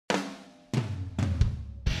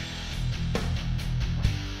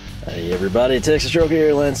Hey everybody, Texas Stroke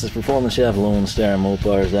here, Lance's Performance Shop,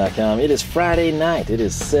 LoneStarMopars.com. It is Friday night, it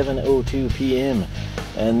is 7:02 p.m.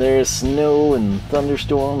 and there's snow and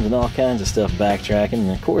thunderstorms and all kinds of stuff backtracking,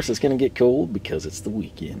 and of course it's going to get cold because it's the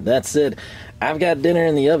weekend. That said, I've got dinner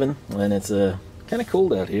in the oven and it's kind of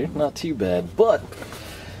cold out here, not too bad, but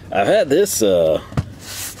I've had this, I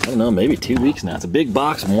don't know, maybe 2 weeks now. It's a big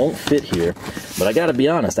box, won't fit here, but I gotta be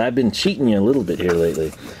honest, I've been cheating you a little bit here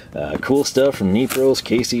lately. Cool stuff from Nipros,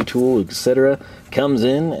 KC Tool, etc. comes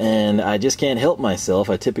in, and I just can't help myself.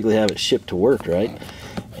 I typically have it shipped to work, right?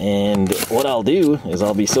 And what I'll do is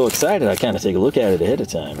I'll be so excited I kind of take a look at it ahead of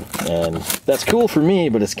time. And that's cool for me,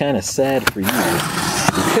 but it's kind of sad for you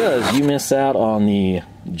because you miss out on the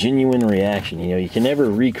genuine reaction. You know, you can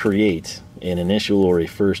never recreate an initial or a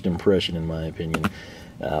first impression, in my opinion.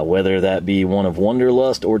 Whether that be one of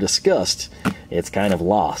wanderlust or disgust, it's kind of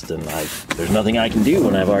lost, and there's nothing I can do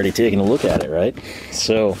when I've already taken a look at it, right?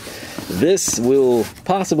 So this will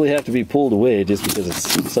possibly have to be pulled away just because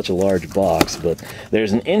it's such a large box, but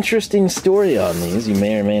there's an interesting story on these you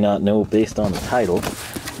may or may not know based on the title.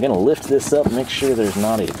 I'm going to lift this up, make sure there's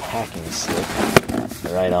not a packing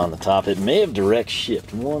slip right on the top. It may have direct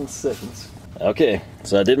shipped. 1 second. Okay,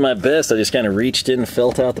 so I did my best. I just kind of reached in,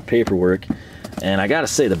 felt out the paperwork. And I gotta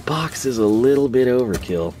say, the box is a little bit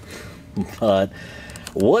overkill. But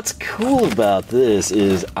what's cool about this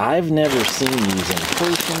is I've never seen these in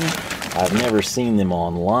person. I've never seen them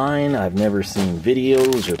online. I've never seen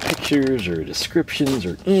videos or pictures or descriptions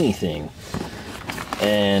or anything.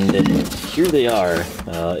 And here they are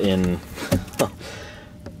in...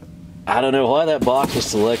 I don't know why that box was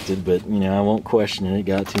selected, but, you know, I won't question it. It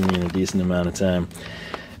got to me in a decent amount of time.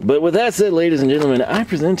 But with that said, ladies and gentlemen, I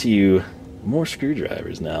present to you more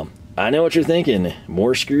screwdrivers. Now, I know what you're thinking,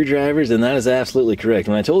 more screwdrivers, and that is absolutely correct.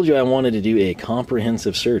 When I told you I wanted to do a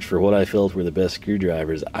comprehensive search for what I felt were the best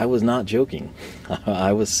screwdrivers, I was not joking.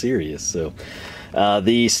 I was serious. So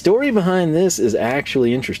the story behind this is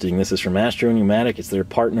actually interesting. This is from Astro Pneumatic. It's their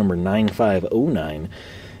part number 9509.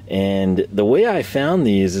 And the way I found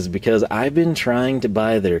these is because I've been trying to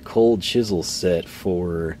buy their cold chisel set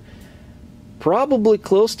for probably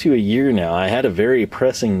close to a year now. I had a very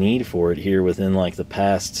pressing need for it here within like the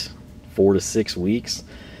past 4 to 6 weeks,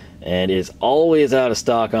 and it's always out of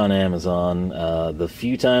stock on Amazon. The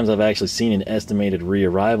few times I've actually seen an estimated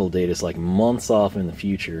re-arrival date, it's like months off in the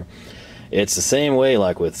future. It's the same way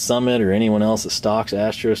like with Summit or anyone else that stocks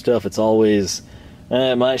Astro stuff. It's always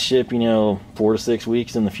it might ship, you know, 4 to 6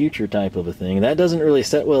 weeks in the future type of a thing. That doesn't really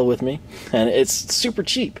set well with me, and it's super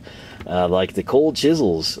cheap. Like the cold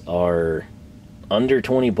chisels are under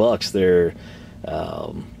 20 bucks. Their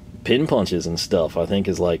pin punches and stuff I think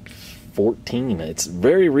is like 14. It's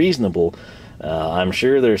very reasonable. I'm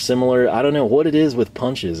sure they're similar. I don't know what it is with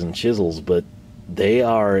punches and chisels, but they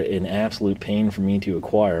are an absolute pain for me to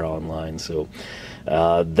acquire online. So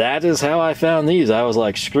that is how I found these. I was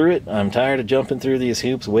like, screw it, I'm tired of jumping through these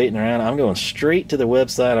hoops, waiting around. I'm going straight to the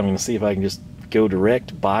website. I'm going to see if I can just go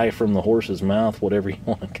direct, buy from the horse's mouth, whatever you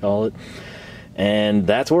want to call it. And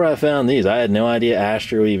that's where I found these. I had no idea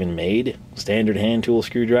Astro even made standard hand tool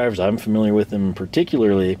screwdrivers. I'm familiar with them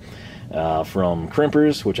particularly from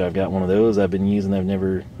crimpers, which I've got one of those I've been using. I've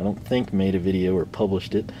never, I don't think, made a video or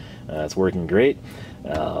published it. It's working great.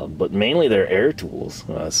 But mainly they're air tools,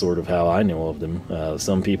 sort of how I know of them.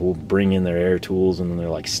 Some people bring in their air tools and they're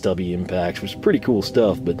like stubby impacts, which is pretty cool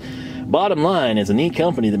stuff. But bottom line, it's a neat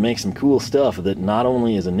company that makes some cool stuff that not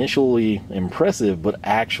only is initially impressive, but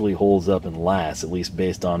actually holds up and lasts, at least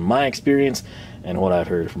based on my experience and what I've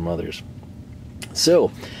heard from others.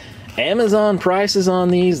 So, Amazon prices on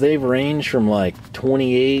these, they've ranged from like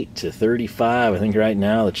 28 to 35. I think right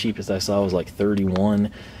now the cheapest I saw was like 31.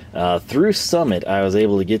 Through Summit, I was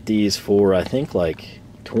able to get these for, I think, like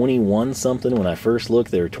 21 something. When I first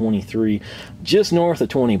looked, they were 23, just north of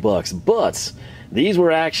 20 bucks. But these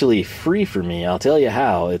were actually free for me. I'll tell you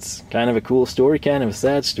how. It's kind of a cool story, kind of a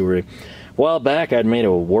sad story. A while back, I'd made a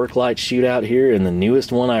worklight shootout here, and the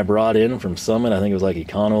newest one I brought in from Summit, I think it was like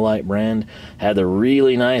Econolite brand, had the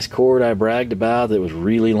really nice cord I bragged about that was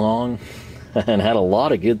really long and had a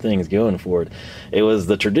lot of good things going for it. It was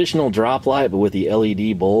the traditional drop light, but with the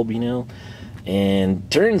LED bulb, you know. And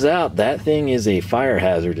turns out that thing is a fire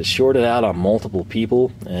hazard. It's shorted out on multiple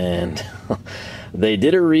people, and they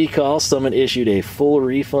did a recall. Summit issued a full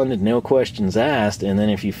refund, no questions asked, and then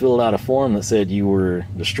if you filled out a form that said you were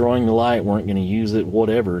destroying the light, weren't going to use it,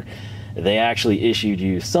 whatever, they actually issued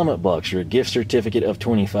you Summit bucks, or a gift certificate of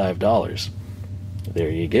 $25. There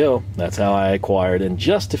you go. That's how I acquired and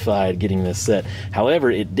justified getting this set. However,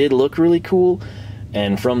 it did look really cool,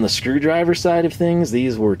 And from the screwdriver side of things,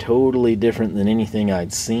 these were totally different than anything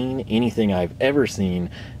I'd seen, anything I've ever seen,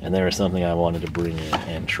 and they were something I wanted to bring in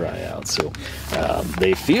and try out. So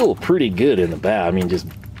they feel pretty good in the bat. I mean, just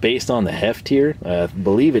based on the heft here, I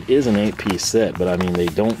believe it is an 8-piece set, but I mean, they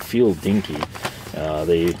don't feel dinky.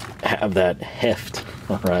 They have that heft,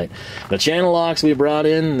 all right. The channel locks we brought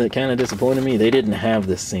in that kind of disappointed me, they didn't have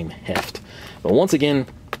this same heft. But once again,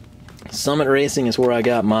 Summit Racing is where I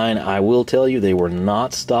got mine. I will tell you, they were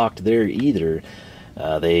not stocked there either.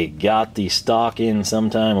 They got the stock in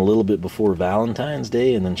sometime a little bit before Valentine's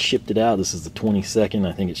Day and then shipped it out. This is the 22nd.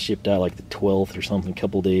 I think it shipped out like the 12th or something, a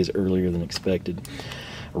couple days earlier than expected.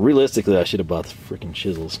 Realistically, I should have bought the freaking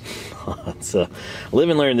chisels. So, live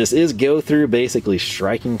and learn. This is go-through, basically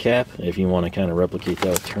striking cap, if you want to kind of replicate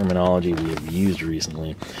that with terminology we have used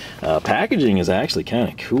recently. Packaging is actually kind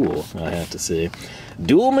of cool, I have to say.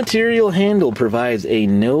 Dual material handle provides a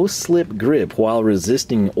no-slip grip while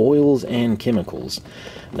resisting oils and chemicals.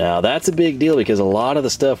 Now, that's a big deal because a lot of the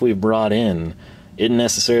stuff we've brought in isn't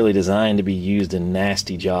necessarily designed to be used in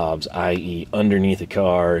nasty jobs, i.e. underneath a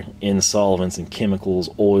car, in solvents and chemicals,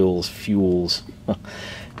 oils, fuels.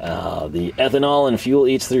 The ethanol and fuel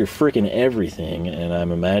eats through frickin' everything, and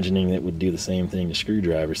I'm imagining that would do the same thing to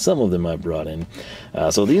screwdrivers. Some of them I brought in.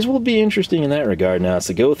 So these will be interesting in that regard. Now, it's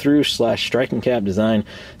a go-through / striking cap design.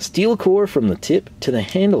 Steel core from the tip to the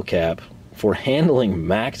handle cap for handling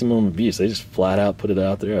maximum abuse. They just flat out put it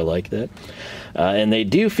out there. I like that. And they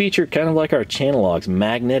do feature, kind of like our channel locks,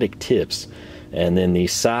 magnetic tips. And then the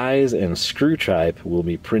size and screw type will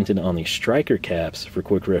be printed on the striker caps for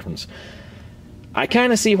quick reference. I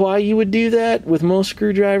kind of see why you would do that with most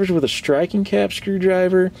screwdrivers. With a striking cap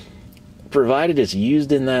screwdriver, provided it's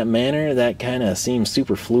used in that manner, that kind of seems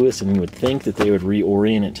superfluous, and you would think that they would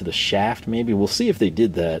reorient it to the shaft maybe. We'll see if they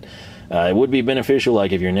did that. It would be beneficial,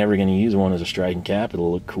 like if you're never going to use one as a striking cap,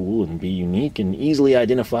 it'll look cool and be unique and easily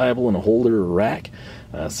identifiable in a holder or rack,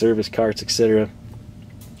 service carts, etc.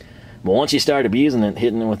 But once you start abusing it,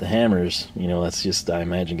 hitting it with the hammers, you know, that's just, I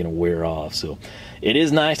imagine, going to wear off. So it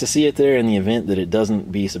is nice to see it there in the event that it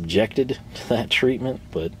doesn't be subjected to that treatment,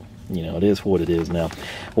 but you know, it is what it is. Now,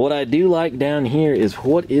 what I do like down here is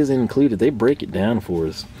what is included. They break it down for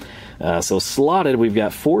us. So slotted, we've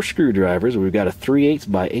got 4 screwdrivers. We've got a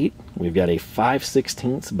 3/8 by 8. We've got a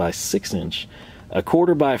 5/16 by 6 inch, a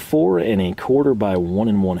 1/4 by 4, and a 1/4 by 1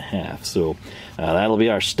 1/2. So that'll be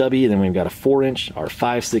our stubby. Then we've got a 4 inch, our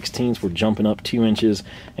 5/16 we're jumping up 2 inches,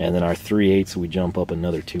 and then our 3/8 we jump up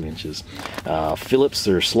another 2 inches. Phillips,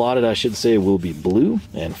 or slotted I should say, will be blue,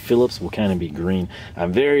 and Phillips will kind of be green.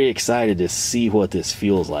 I'm very excited to see what this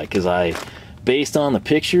feels like, because I, based on the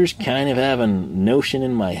pictures, kind of have a notion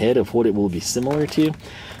in my head of what it will be similar to,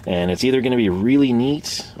 and it's either going to be really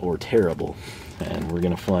neat or terrible, and we're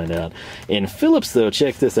going to find out. In Phillips, though,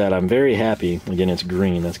 check this out. I'm very happy. Again, it's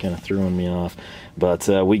green. That's kind of throwing me off. But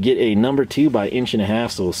we get a number 2 by 1.5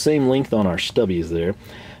 inches, so same length on our stubbies there.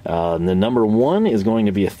 The number 1 is going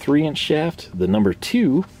to be a 3-inch shaft. The number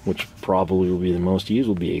 2, which probably will be the most used,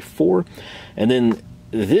 will be a 4. And then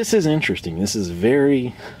this is interesting. This is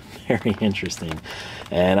very, very interesting.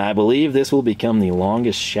 And I believe this will become the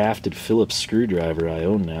longest shafted Phillips screwdriver I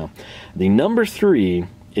own now. The number 3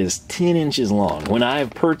 is 10 inches long. When I've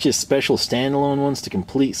purchased special standalone ones to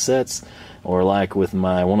complete sets, or like with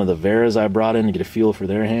one of the Veras I brought in to get a feel for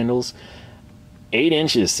their handles, 8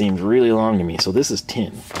 inches seems really long to me, so this is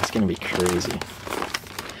 10. It's going to be crazy.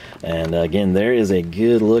 And again, there is a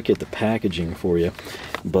good look at the packaging for you.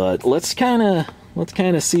 But let's kind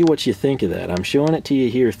of see what you think of that. I'm showing it to you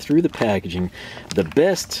here through the packaging. The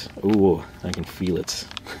best, ooh, I can feel it.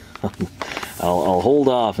 I'll hold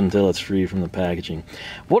off until it's free from the packaging.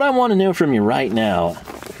 What I want to know from you right now,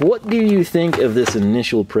 what do you think of this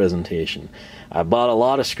initial presentation? I bought a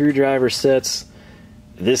lot of screwdriver sets.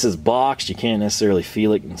 This is boxed. You can't necessarily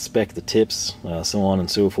feel it, inspect the tips, so on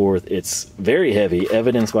and so forth. It's very heavy,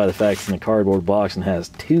 evidenced by the fact it's in a cardboard box and has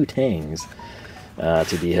 2 tangs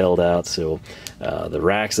to be held out. So the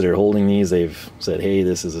racks that are holding these, they've said, hey,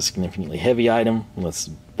 this is a significantly heavy item. Let's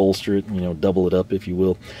bolster it, you know, double it up, if you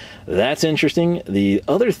will. That's interesting. The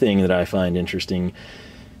other thing that I find interesting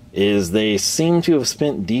is they seem to have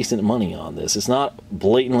spent decent money on this. It's not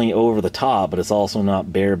blatantly over the top, but it's also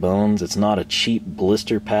not bare bones. It's not a cheap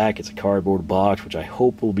blister pack. It's a cardboard box, which I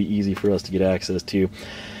hope will be easy for us to get access to.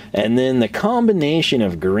 And then the combination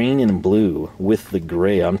of green and blue with the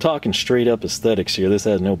gray. I'm talking straight up aesthetics here. This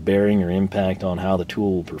has no bearing or impact on how the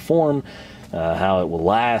tool will perform, how it will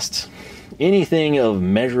last, anything of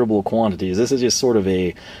measurable quantities. This is just sort of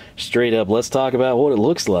a straight up, let's talk about what it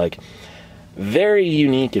looks like. Very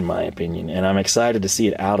unique in my opinion, and I'm excited to see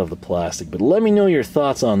it out of the plastic. But let me know your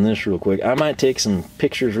thoughts on this real quick. I might take some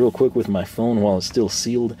pictures real quick with my phone while it's still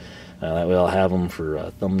sealed. That way I'll have them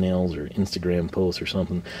for thumbnails or Instagram posts or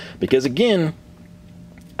something. Because again,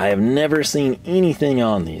 I have never seen anything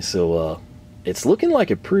on these, so it's looking like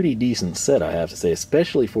a pretty decent set, I have to say,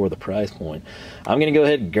 especially for the price point. I'm going to go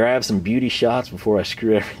ahead and grab some beauty shots before I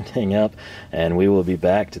screw everything up, and we will be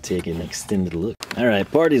back to take an extended look.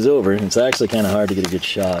 Alright, party's over. It's actually kind of hard to get a good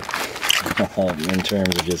shot in terms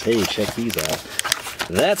of just, hey, check these out.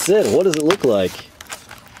 That said, what does it look like?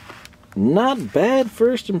 Not bad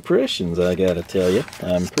first impressions, I gotta tell you.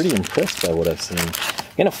 I'm pretty impressed by what I've seen.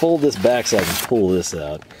 I'm going to fold this back so I can pull this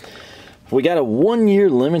out. We got a 1-year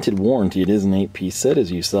limited warranty. It is an 8-piece set,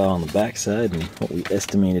 as you saw on the back side and what we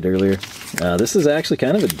estimated earlier. This is actually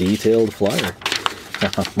kind of a detailed flyer,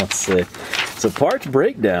 I must say. So parts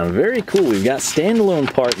breakdown, very cool. We've got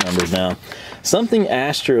standalone part numbers now. Something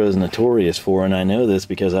Astro is notorious for, and I know this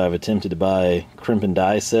because I've attempted to buy crimp and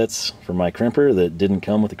die sets for my crimper that didn't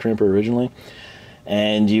come with the crimper originally.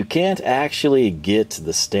 And you can't actually get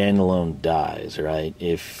the standalone dies, right?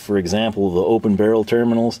 If, for example, the open barrel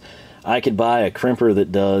terminals, I could buy a crimper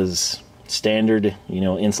that does standard,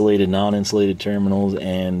 insulated, non-insulated terminals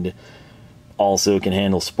and also can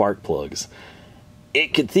handle spark plugs.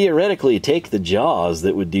 It could theoretically take the jaws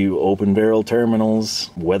that would do open barrel terminals,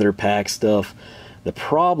 weather pack stuff. The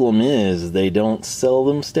problem is they don't sell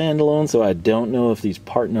them standalone, so I don't know if these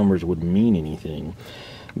part numbers would mean anything.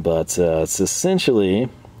 But it's essentially,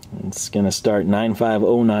 it's going to start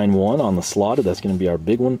 95091 on the slotted. That's going to be our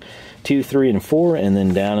big one. 2, 3, and 4, and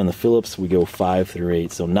then down in the Phillips we go 5 through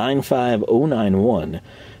 8. So 95091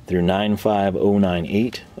 through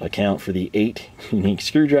 95098 account for the 8 unique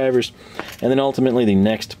screwdrivers, and then ultimately the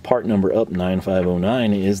next part number up,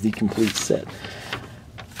 9509, is the complete set.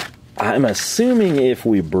 I'm assuming if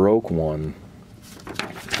we broke one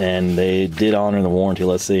and they did honor the warranty,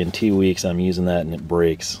 let's say in 2 weeks I'm using that and it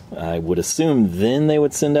breaks, I would assume then they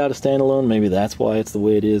would send out a standalone. Maybe that's why it's the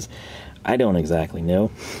way it is. I don't exactly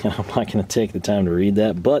know. I'm not going to take the time to read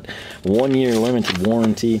that, but 1-year limited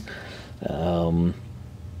warranty.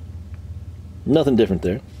 Nothing different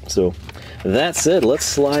there. So that said, let's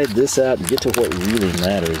slide this out and get to what really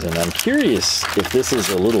matters. And I'm curious if this is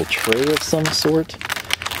a little tray of some sort,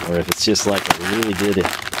 or if it's just like a really good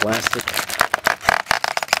plastic.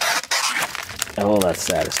 Oh, that's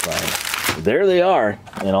satisfying. There they are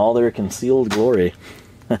in all their concealed glory.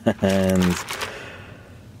 And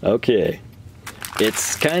okay,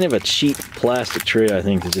 it's kind of a cheap plastic tray, I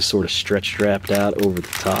think, that's just sort of stretch strapped out over the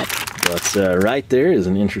top. But right there is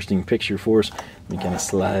an interesting picture for us. Let me kind of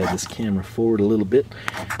slide this camera forward a little bit,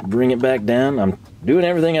 bring it back down. I'm doing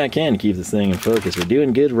everything I can to keep this thing in focus. We're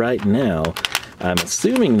doing good right now. I'm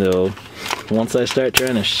assuming, though, once I start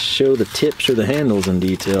trying to show the tips or the handles in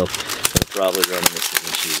detail, I'll probably run into some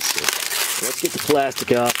issues. So let's get the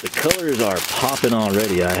plastic off. The colors are popping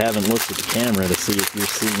already. I haven't looked at the camera to see if you're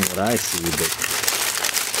seeing what I see, but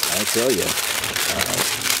I tell you,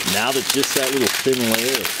 now that just that little thin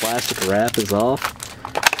layer of plastic wrap is off,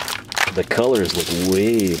 the colors look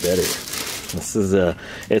way better. This is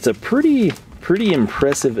it's a pretty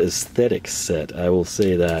impressive aesthetic set, I will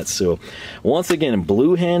say that. So once again,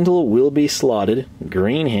 blue handle will be slotted,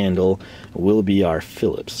 green handle will be our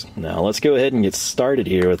Phillips. Now let's go ahead and get started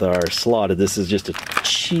here with our slotted. This is just a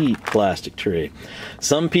cheap plastic tray.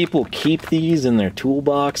 Some people keep these in their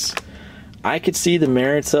toolbox. I could see the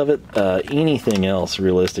merits of it. Anything else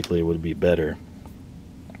realistically would be better.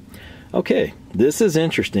 Okay, this is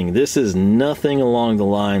interesting. This is nothing along the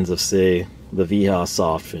lines of, say, the VHA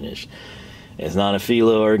soft finish. It's not a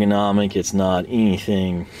Filo ergonomic. It's not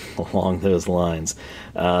anything along those lines.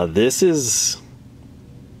 This is,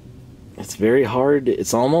 it's very hard.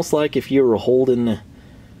 It's almost like if you were holding,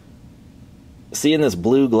 seeing this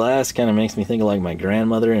blue glass kind of makes me think of like my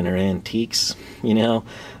grandmother and her antiques,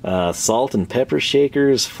 salt and pepper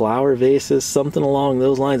shakers, flower vases, something along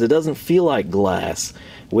those lines. It doesn't feel like glass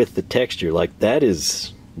with the texture. Like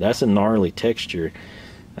that's a gnarly texture.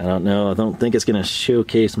 I don't know. I don't think it's going to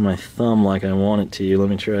showcase my thumb like I want it to. Let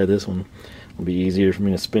me try this one. It'll be easier for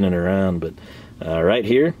me to spin it around. But right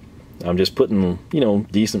here, I'm just putting,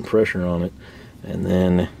 decent pressure on it. And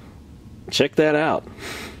then check that out.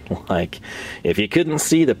 Like, if you couldn't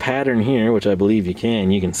see the pattern here, which I believe you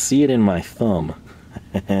can see it in my thumb.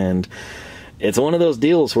 And it's one of those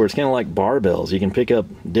deals where it's kind of like barbells. You can pick up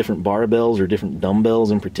different barbells or different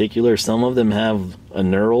dumbbells in particular. Some of them have a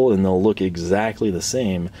knurl and they'll look exactly the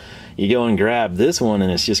same. You go and grab this one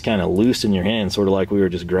and it's just kind of loose in your hand, sort of like we were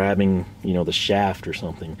just grabbing, you know, the shaft or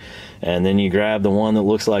something. And then you grab the one that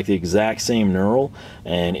looks like the exact same knurl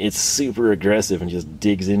and it's super aggressive and just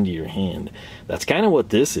digs into your hand. That's kind of what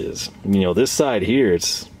this is. You know, this side here,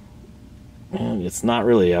 it's not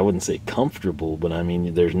really, I wouldn't say comfortable, but I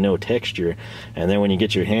mean, there's no texture. And then when you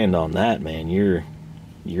get your hand on that, man, you're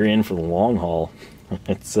in for the long haul.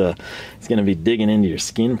 It's going to be digging into your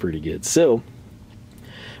skin pretty good. So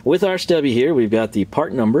with our stubby here, we've got the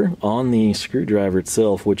part number on the screwdriver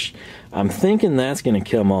itself, which I'm thinking that's going to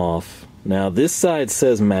come off. Now this side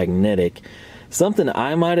says magnetic. Something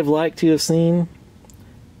I might have liked to have seen,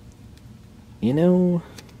 you know,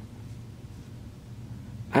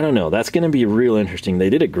 I don't know. That's going to be real interesting. They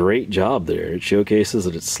did a great job there. It showcases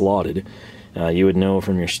that it's slotted. You would know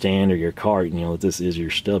from your stand or your cart, you know, that this is your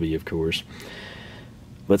stubby, of course.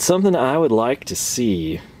 But something I would like to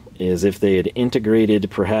see is if they had integrated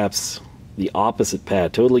perhaps the opposite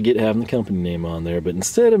pad. Totally get having the company name on there, but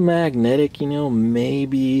instead of magnetic, you know,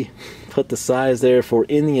 maybe put the size there for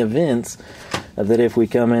in the events that if we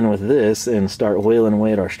come in with this and start whaling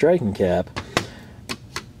away at our striking cap,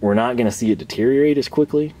 we're not going to see it deteriorate as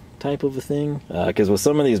quickly, type of a thing. Because with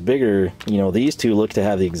some of these bigger, you know, these two look to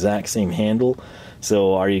have the exact same handle.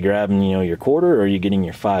 So are you grabbing, you know, your quarter, or are you getting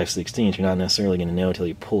your 5/16? You're not necessarily going to know until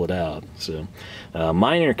you pull it out. So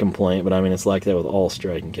minor complaint, but I mean, it's like that with all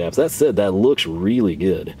striking caps. That said, that looks really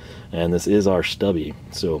good, and this is our stubby.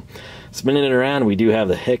 So spinning it around, we do have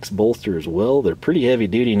the hex bolster as well. They're pretty heavy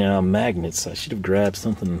duty now, magnets. I should have grabbed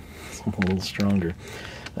something a little stronger.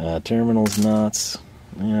 Terminals, knots.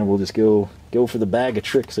 Yeah, we'll just go for the bag of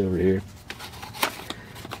tricks over here.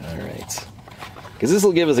 Alright. Because this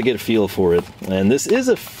will give us a good feel for it. And this is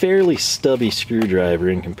a fairly stubby screwdriver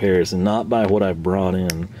in comparison, not by what I've brought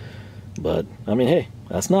in. But, I mean, hey,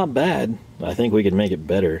 that's not bad. I think we could make it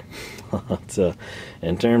better.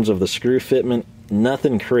 In terms of the screw fitment,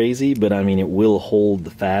 nothing crazy, but I mean, it will hold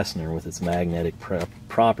the fastener with its magnetic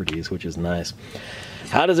properties, which is nice.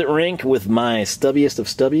 How does it rank with my stubbiest of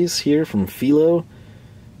stubbies here from Philo?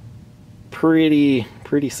 Pretty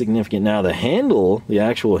significant. Now the handle, the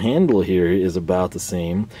actual handle here is about the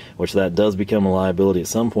same, which that does become a liability at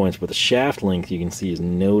some points, but the shaft length you can see is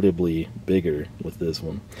notably bigger with this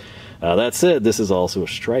one. That said, this is also a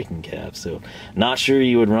striking cap, so not sure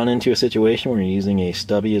you would run into a situation where you're using a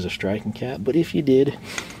stubby as a striking cap, but if you did,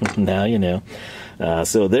 now you know.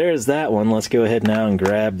 So there's that one. Let's go ahead now and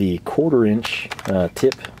grab the 1/4 inch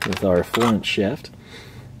tip with our 4-inch shaft.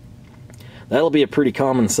 That'll be a pretty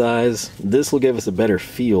common size. This will give us a better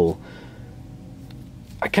feel.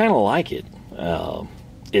 I kind of like it.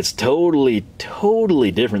 It's totally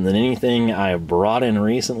different than anything I've brought in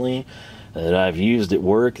recently, that I've used at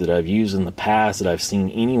work, that I've used in the past, that I've seen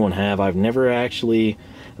anyone have. I've never actually,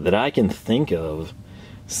 that I can think of,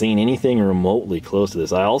 seen anything remotely close to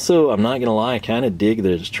this. I'm not going to lie, I kind of dig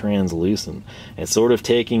that it's translucent. It's sort of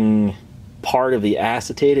taking part of the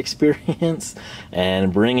acetate experience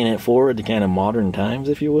and bringing it forward to kind of modern times,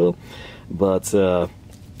 if you will. But I'm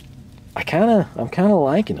kind of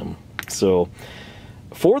liking them. So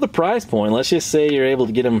for the price point, let's just say you're able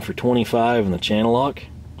to get them for $25 and the channel lock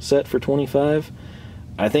set for $25.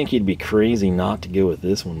 I think you'd be crazy not to go with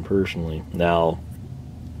this one personally. Now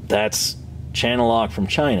that's channel lock from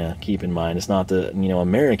China, keep in mind. It's not the, you know,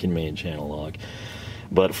 American made channel lock.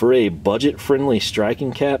 But for a budget-friendly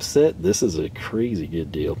striking cap set, this is a crazy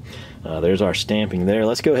good deal. There's our stamping there.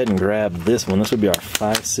 Let's go ahead and grab this one. This would be our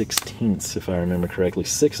 5/16, if I remember correctly,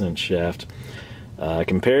 6-inch shaft.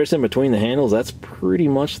 Comparison between the handles, that's pretty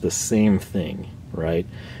much the same thing, right?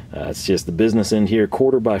 It's just the business end here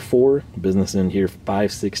 1/4 by 4, business end here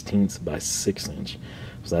 5/16 by 6-inch.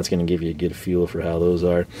 So that's going to give you a good feel for how those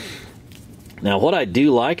are. Now, what I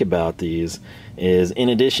do like about these is, in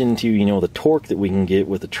addition to, you know, the torque that we can get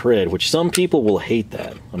with the tread, which some people will hate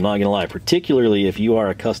that, I'm not going to lie, particularly if you are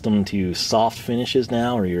accustomed to soft finishes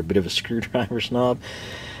now, or you're a bit of a screwdriver snob,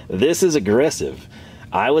 this is aggressive.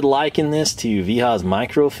 I would liken this to Viha's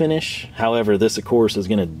micro finish. However, this, of course, is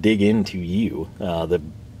going to dig into you. The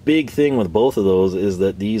big thing with both of those is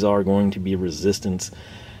that these are going to be resistant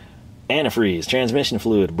antifreeze, transmission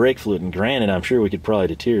fluid, brake fluid, and granted, I'm sure we could probably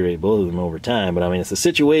deteriorate both of them over time, but I mean, it's a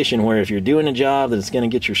situation where if you're doing a job that it's going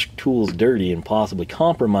to get your tools dirty and possibly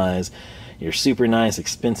compromise your super nice,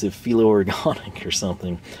 expensive Philo ergonomic or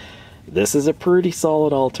something, this is a pretty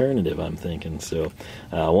solid alternative, I'm thinking. So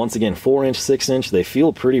once again, 4-inch, 6-inch, they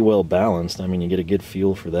feel pretty well balanced. I mean, you get a good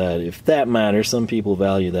feel for that. If that matters, some people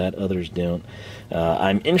value that, others don't.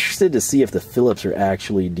 I'm interested to see if the Phillips are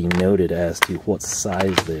actually denoted as to what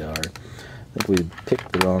size they are. I think we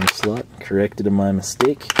picked the wrong slot, corrected my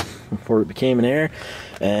mistake before it became an error.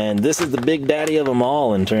 And this is the big daddy of them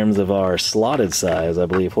all in terms of our slotted size. I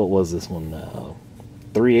believe, what was this one?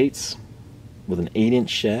 3/8 with an 8-inch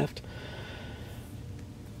shaft.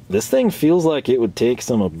 This thing feels like it would take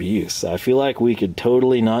some abuse. I feel like we could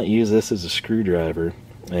totally not use this as a screwdriver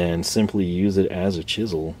and simply use it as a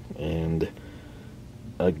chisel. And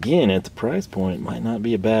again, at the price point, it might not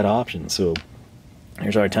be a bad option. So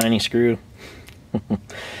here's our tiny screw.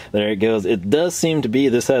 There it goes. It does seem to be,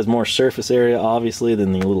 this has more surface area obviously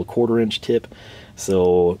than the little 1/4-inch tip,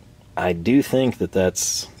 so I do think that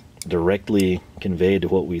that's directly conveyed to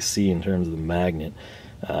what we see in terms of the magnet.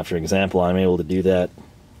 For example, I'm able to do that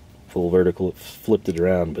full vertical, flipped it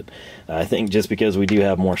around, but I think just because we do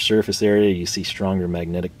have more surface area, you see stronger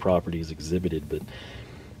magnetic properties exhibited. But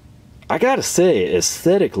I gotta say,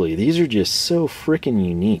 aesthetically, these are just so freaking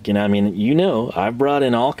unique. And I mean, you know, I've brought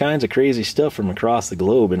in all kinds of crazy stuff from across the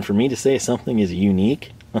globe, and for me to say something is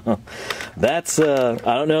unique, that's, I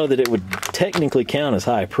don't know that it would technically count as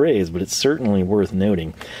high praise, but it's certainly worth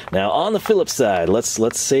noting. Now, on the Phillips side,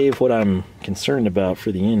 let's save what I'm concerned about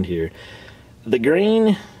for the end here. The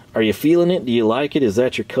grain, are you feeling it? Do you like it? Is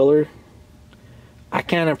that your color? I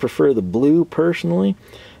kind of prefer the blue, personally.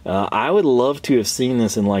 I would love to have seen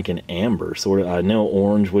this in like an amber sort of. I know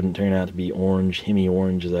orange wouldn't turn out to be orange, hemi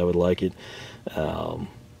orange as I would like it,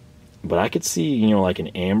 but I could see, you know, like an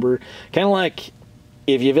amber, kind of like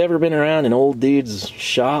if you've ever been around an old dude's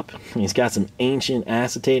shop. He's got some ancient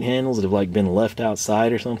acetate handles that have like been left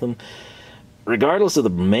outside or something. Regardless of the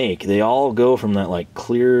make, they all go from that like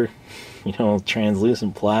clear, you know,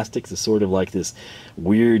 translucent plastic to sort of like this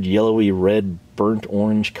weird yellowy red burnt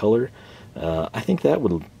orange color. I think that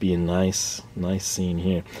would be a nice scene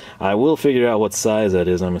here. I will figure out what size that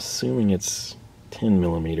is. I'm assuming it's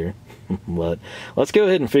 10mm, but let's go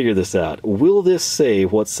ahead and figure this out. Will this say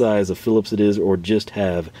what size of Phillips it is, or just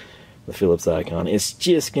have the Phillips icon? It's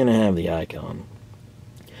just gonna have the icon.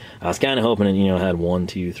 I was kind of hoping it, you know, had 1,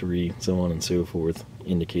 2, 3, so on and so forth,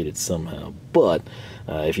 indicated somehow. But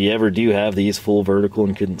if you ever do have these full vertical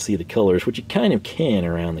and couldn't see the colors, which you kind of can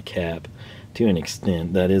around the cap, to an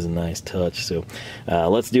extent, that is a nice touch. So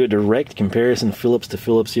let's do a direct comparison, Phillips to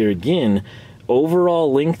Phillips here. Again,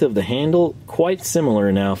 overall length of the handle, quite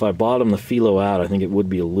similar. Now, if I bottom the philo out, I think it would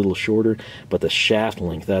be a little shorter, but the shaft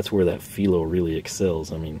length, that's where that philo really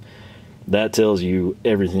excels. I mean, that tells you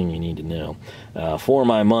everything you need to know. For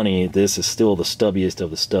my money, this is still the stubbiest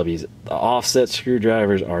of the stubbies. The offset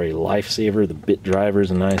screwdrivers are a lifesaver. The bit driver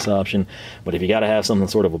is a nice option, but if you got to have something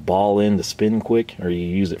sort of a ball in to spin quick, or you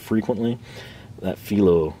use it frequently, that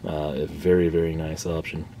philo is a very, very nice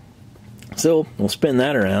option. So we'll spin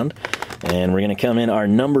that around, and we're going to come in our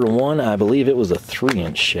number one. I believe it was a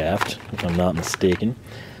 3-inch shaft, if I'm not mistaken.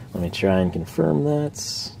 Let me try and confirm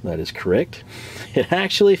that. That is correct. It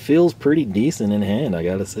actually feels pretty decent in hand, I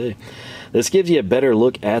gotta say. This gives you a better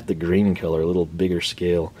look at the green color, a little bigger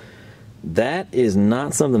scale. That is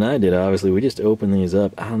not something I did, obviously. We just opened these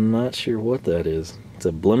up. I'm not sure what that is. It's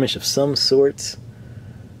a blemish of some sort.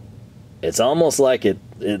 It's almost like it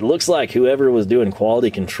looks like whoever was doing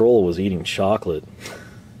quality control was eating chocolate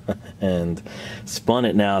and spun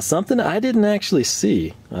it. Now, something I didn't actually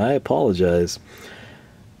see. I apologize.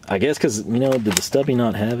 I guess because, you know, did the stubby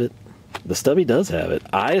not have it? The stubby does have it.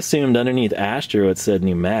 I assumed underneath Astro it said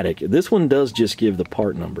pneumatic. This one does just give the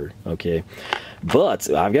part number, okay? But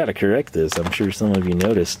I've got to correct this. I'm sure some of you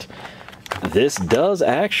noticed. This does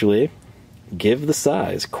actually give the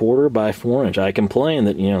size, 1/4 by 4-inch. I complained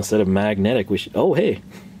that, you know, instead of magnetic, we should... Oh, hey.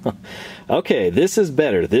 Okay, this is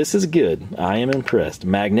better. This is good. I am impressed.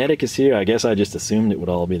 Magnetic is here. I guess I just assumed it would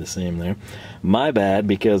all be the same there. My bad,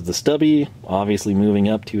 because the stubby, obviously moving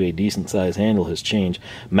up to a decent size handle, has changed.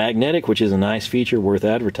 Magnetic, which is a nice feature worth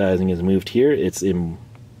advertising, has moved here. It's in,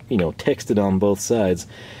 you know, texted on both sides.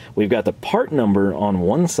 We've got the part number on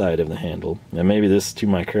one side of the handle, and maybe this, to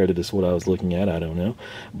my credit, is what I was looking at, I don't know.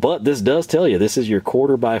 But this does tell you this is your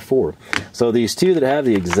 1/4 by 4. So these two that have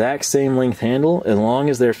the exact same length handle, as long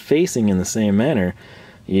as they're facing in the same manner,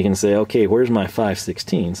 you can say, okay, where's my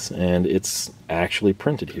 5/16, and it's actually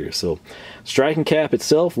printed here. So striking cap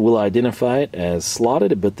itself will identify it as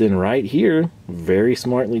slotted, but then right here, very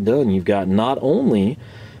smartly done, you've got not only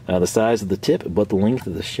the size of the tip, but the length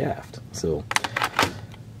of the shaft. So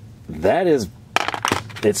that is,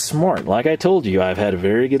 it's smart. Like I told you, I've had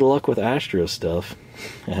very good luck with Astro stuff.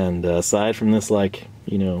 And aside from this, like,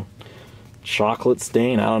 you know, chocolate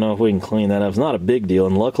stain, I don't know if we can clean that up. It's not a big deal,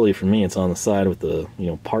 and luckily for me it's on the side with the, you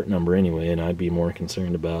know, part number anyway, and I'd be more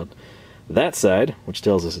concerned about that side, which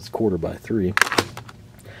tells us it's 1/4 x 3.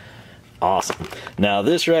 Awesome. Now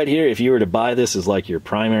this right here, if you were to buy this as like your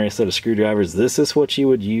primary set of screwdrivers, this is what you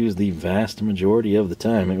would use the vast majority of the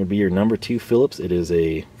time. It would be your number 2 Phillips. It is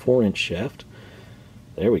a 4-inch shaft.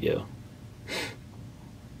 There we go.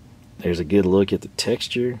 There's a good look at the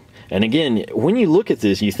texture. And again, when you look at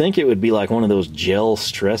this, you think it would be like one of those gel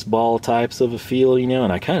stress ball types of a feel, you know,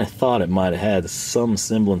 and I kind of thought it might have had some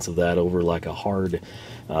semblance of that over like a hard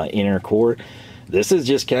inner core. This is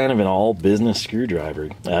just kind of an all-business screwdriver.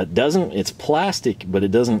 It's plastic, but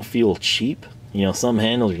it doesn't feel cheap. You know, some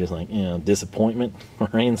handles are just like, you know, disappointment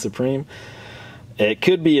reigns supreme. It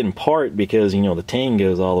could be in part because, you know, the tang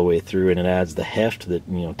goes all the way through and it adds the heft that,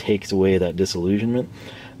 you know, takes away that disillusionment.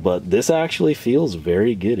 But this actually feels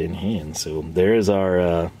very good in hand. So there's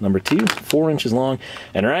our number 2, 4 inches long.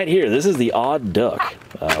 And right here, this is the odd duck,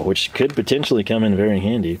 which could potentially come in very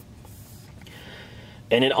handy.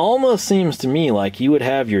 And it almost seems to me like you would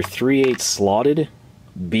have your 3/8 slotted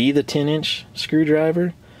be the 10-inch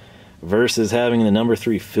screwdriver versus having the number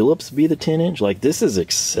 3 Phillips be the 10-inch. Like, this is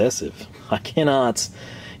excessive. I cannot...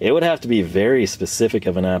 It would have to be very specific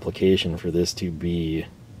of an application for this to be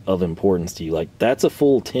of importance to you. Like, that's a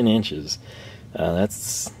full 10 inches.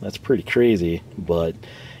 That's pretty crazy. But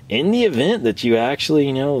in the event that you actually,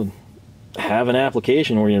 you know, have an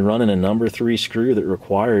application where you're running a number 3 screw that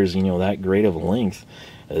requires, you know, that great of a length,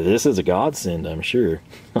 this is a godsend, I'm sure.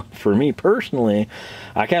 For me personally,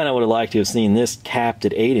 I kind of would have liked to have seen this capped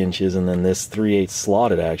at 8 inches and then this 3/8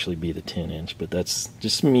 slotted actually be the 10-inch, but that's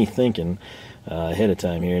just me thinking ahead of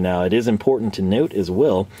time here. Now, it is important to note as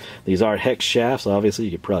well, these are hex shafts. Obviously,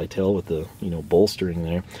 you could probably tell with the, you know, bolstering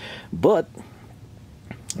there, but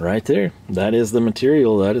right there, that is the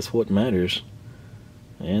material. That is what matters,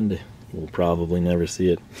 and we'll probably never see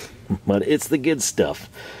it, but it's the good stuff.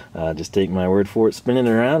 Just take my word for it. Spinning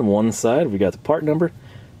it around one side, we got the part number.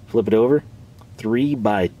 Flip it over,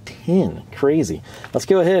 3x10. Crazy. Let's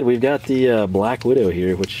go ahead. We've got the Black Widow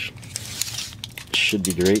here, which should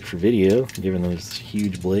be great for video, given this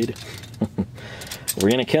huge blade. We're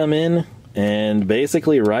going to come in, and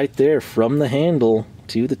basically right there from the handle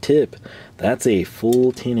to the tip, that's a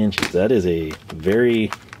full 10 inches. That is a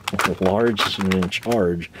very large and in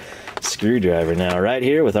charge screwdriver. Now right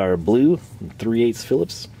here with our blue 3/8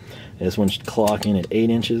 Phillips, this one should clock in at 8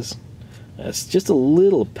 inches. That's just a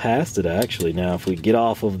little past it actually. Now if we get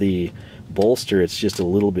off of the bolster, it's just a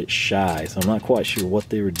little bit shy, so I'm not quite sure what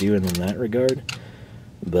they were doing in that regard,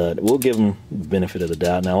 but we'll give them the benefit of the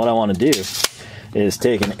doubt. Now what I want to do is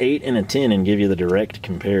take an 8 and a 10 and give you the direct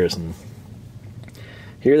comparison.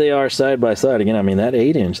 Here they are side by side. Again, I mean, that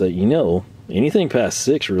 8-inch, that, you know, anything past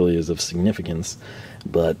 6 really is of significance,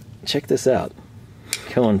 but check this out.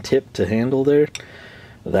 Going tip to handle there,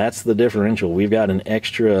 that's the differential. We've got an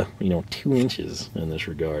extra, you know, 2 inches in this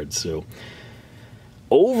regard. So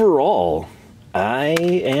overall, I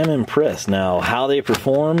am impressed. Now, how they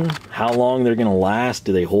perform, how long they're going to last,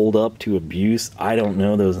 do they hold up to abuse? I don't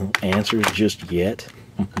know those answers just yet,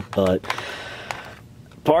 but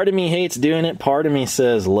part of me hates doing it. Part of me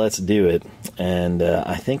says, let's do it. And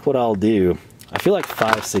I think what I'll do, I feel like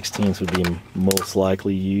 5/16 would be most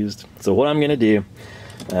likely used. So what I'm going to do,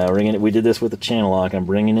 we did this with the channel lock. I'm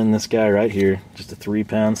bringing in this guy right here, just a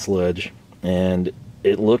 3-pound sludge, and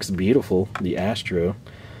it looks beautiful. The Astro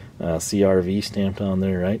CRV stamped on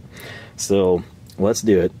there, right? So let's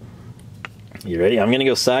do it. You ready? I'm going to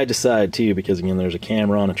go side to side too, because again, there's a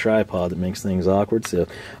camera on a tripod that makes things awkward. So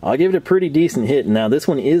I'll give it a pretty decent hit. Now this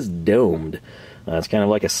one is domed. It's kind of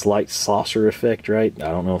like a slight saucer effect, right? I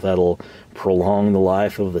don't know if that'll prolong the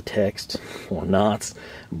life of the text or not,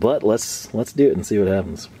 but let's do it and see what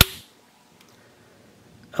happens.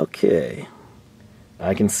 Okay,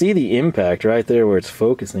 I can see the impact right there where it's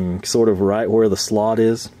focusing, sort of right where the slot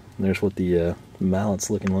is. There's what the mallet's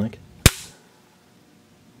looking like.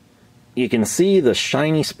 You can see the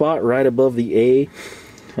shiny spot right above the A,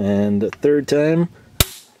 and the third time,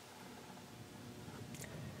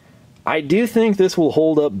 I do think this will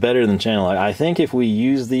hold up better than channel lock. I think if we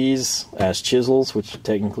use these as chisels, which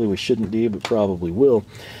technically we shouldn't do, but probably will,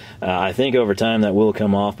 I think over time that will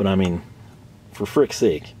come off. But I mean, for frick's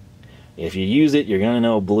sake, if you use it, you're going to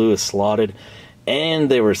know blue is slotted. And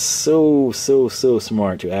they were so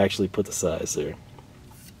smart to actually put the size there.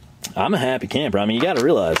 I'm a happy camper. I mean, you got to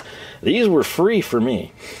realize, these were free for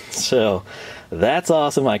me. So that's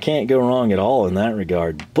awesome. I can't go wrong at all in that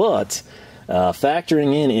regard. But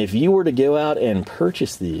factoring in, if you were to go out and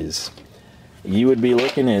purchase these, you would be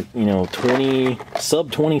looking at, you know,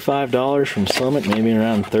 sub $25 from Summit, maybe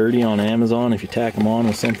around 30 on Amazon if you tack them on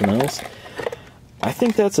with something else. I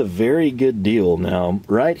think that's a very good deal. Now,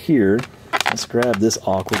 right here, let's grab this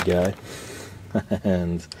awkward guy,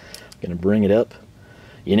 and I'm gonna bring it up.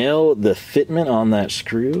 You know, the fitment on that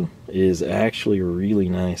screw is actually really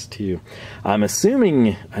nice too. I'm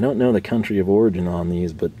assuming, I don't know the country of origin on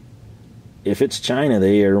these, but if it's China,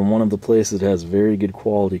 they are one of the places that has very good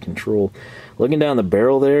quality control. Looking down the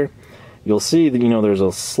barrel there, you'll see that, you know, there's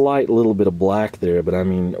a slight little bit of black there, but I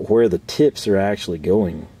mean, where the tips are actually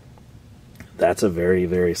going, that's a very,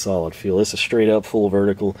 very solid feel. This is straight up full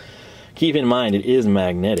vertical. Keep in mind, it is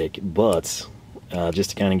magnetic, but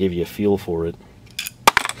just to kind of give you a feel for it,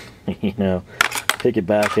 you know, pick it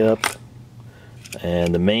back up,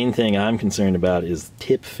 and the main thing I'm concerned about is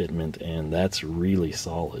tip fitment, and that's really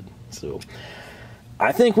solid. So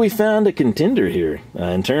I think we found a contender here.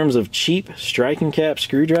 In terms of cheap striking cap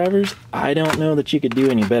screwdrivers, I don't know that you could do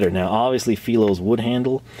any better. Now, obviously, Filo's wood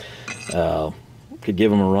handle could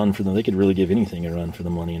give them a run for them. They could really give anything a run for the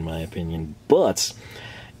money, in my opinion. But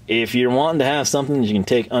if you're wanting to have something that you can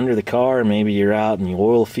take under the car, maybe you're out in the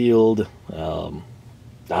oil field,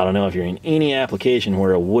 I don't know, if you're in any application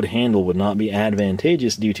where a wood handle would not be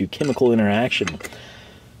advantageous due to chemical interaction,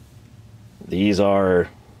 they're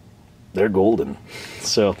golden.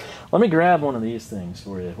 So let me grab one of these things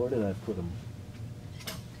for you. Where did I put them?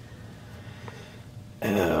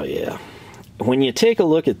 Oh yeah. When you take a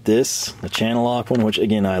look at this, the channel lock one, which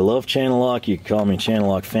again, I love channel lock. You could call me channel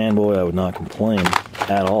lock fanboy. I would not complain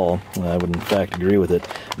at all. I would in fact agree with it.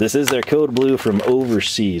 This is their code blue from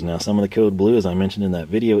overseas. Now, some of the code blue, as I mentioned in that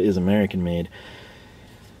video, is American made.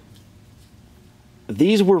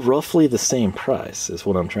 These were roughly the same price, is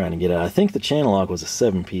what I'm trying to get at. I think the channel lock was a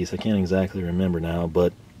 7-piece. I can't exactly remember now,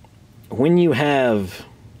 but when you have,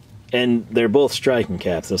 and they're both striking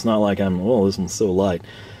caps, so it's not like I'm, oh, this one's so light.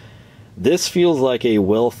 This feels like a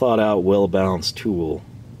well thought out, well balanced tool.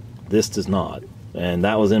 This does not. And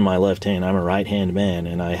that was in my left hand. I'm a right hand man,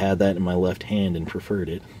 and I had that in my left hand and preferred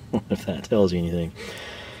it, if that tells you anything.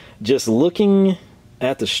 Just looking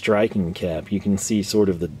at the striking cap, you can see sort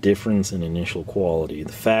of the difference in initial quality.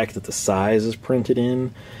 The fact that the size is printed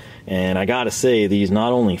in, and I gotta say, these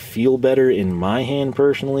not only feel better in my hand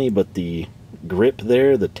personally, but the grip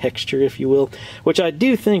there, the texture, if you will, which I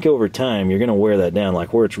do think over time you're going to wear that down.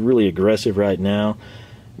 Like where it's really aggressive right now,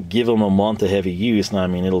 give them a month of heavy use, and I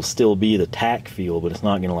mean, it'll still be the tack feel, but it's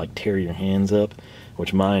not going to like tear your hands up,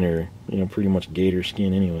 which mine are, you know, pretty much gator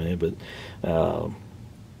skin anyway. But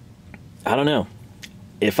I don't know.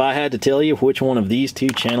 If I had to tell you which one of these two,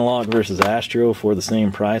 channel lock versus Astro, for the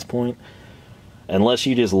same price point, unless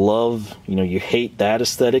you just love, you know, you hate that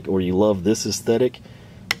aesthetic or you love this aesthetic,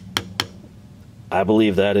 I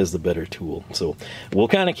believe that is the better tool. So we'll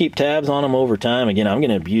kind of keep tabs on them over time. Again, I'm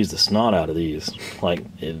going to abuse the snot out of these. Like,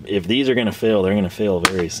 if these are going to fail, they're going to fail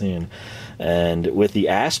very soon. And with the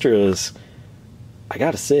Astros, I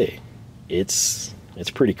got to say, it's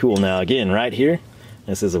pretty cool. Now, again, right here,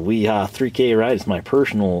 this is a Weeha 3K, right? It's my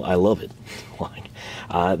personal, I love it. Like,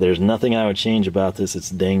 there's nothing I would change about this. It's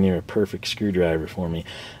dang near a perfect screwdriver for me.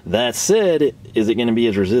 That said, is it going to be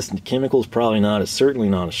as resistant to chemicals? Probably not. It's certainly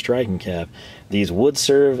not a striking cap. These would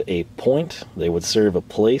serve a point. They would serve a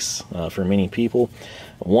place for many people.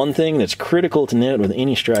 One thing that's critical to note with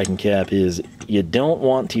any striking cap is you don't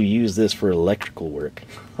want to use this for electrical work.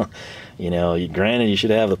 You know, granted, you should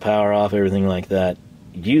have the power off, everything like that.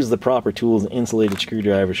 Use the proper tools, insulated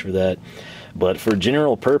screwdrivers for that. But for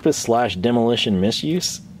general purpose / demolition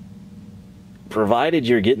misuse, provided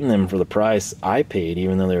you're getting them for the price I paid,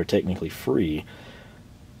 even though they were technically free,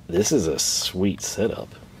 this is a sweet setup.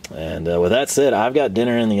 And with that said, I've got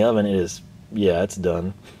dinner in the oven. It is, yeah, it's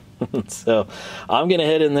done. So I'm going to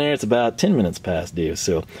head in there. It's about 10 minutes past due.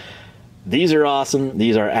 So these are awesome.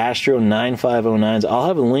 These are Astro 9509s. I'll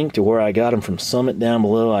have a link to where I got them from Summit down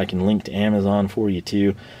below. I can link to Amazon for you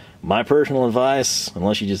too. My personal advice,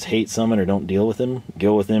 unless you just hate Summit or don't deal with them,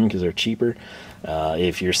 go with them because they're cheaper.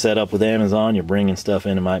 If you're set up with Amazon, you're bringing stuff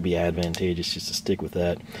in, it might be advantageous just to stick with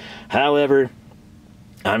that. However,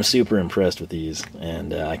 I'm super impressed with these,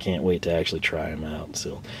 and I can't wait to actually try them out.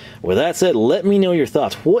 So with that said, let me know your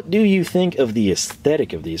thoughts. What do you think of the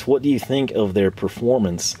aesthetic of these? What do you think of their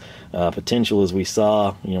performance potential? As we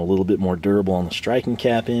saw, you know, a little bit more durable on the striking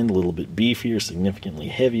cap end, a little bit beefier, significantly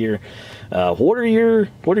heavier. What are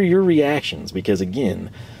your reactions? Because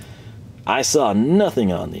again, I saw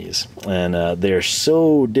nothing on these, and they're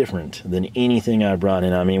so different than anything I brought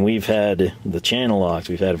in. I mean, we've had the channel locks,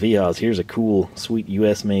 we've had VHOs. Here's a cool, sweet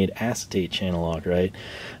US-made acetate channel lock, right?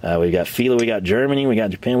 We got Fila, we got Germany, we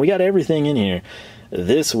got Japan, we got everything in here.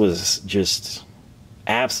 This was just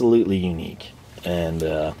absolutely unique, and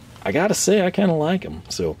I gotta say, I kind of like them.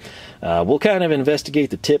 So we'll kind of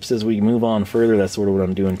investigate the tips as we move on further. That's sort of what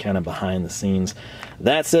I'm doing, kind of behind the scenes.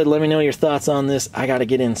 That said, let me know your thoughts on this. I gotta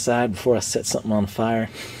get inside before I set something on fire.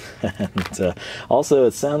 And also,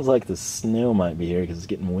 it sounds like the snow might be here because it's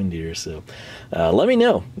getting windier, so let me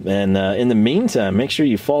know. And in the meantime, make sure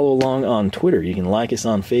you follow along on Twitter. You can like us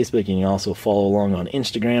on Facebook. You can also follow along on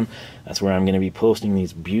Instagram. That's where I'm going to be posting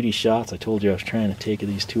these beauty shots. I told you I was trying to take of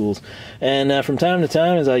these tools. And from time to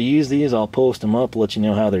time, as I use these, I'll post them up, let you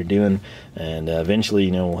know how they're doing. And eventually,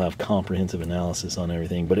 you know, we'll have comprehensive analysis on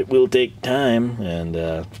everything. But it will take time, and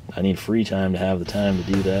I need free time to have the time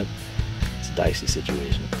to do that. It's a dicey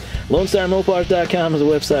situation. LoneStarMopars.com is a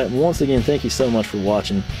website. Once again, thank you so much for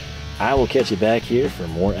watching. I will catch you back here for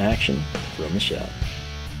more action from the shop.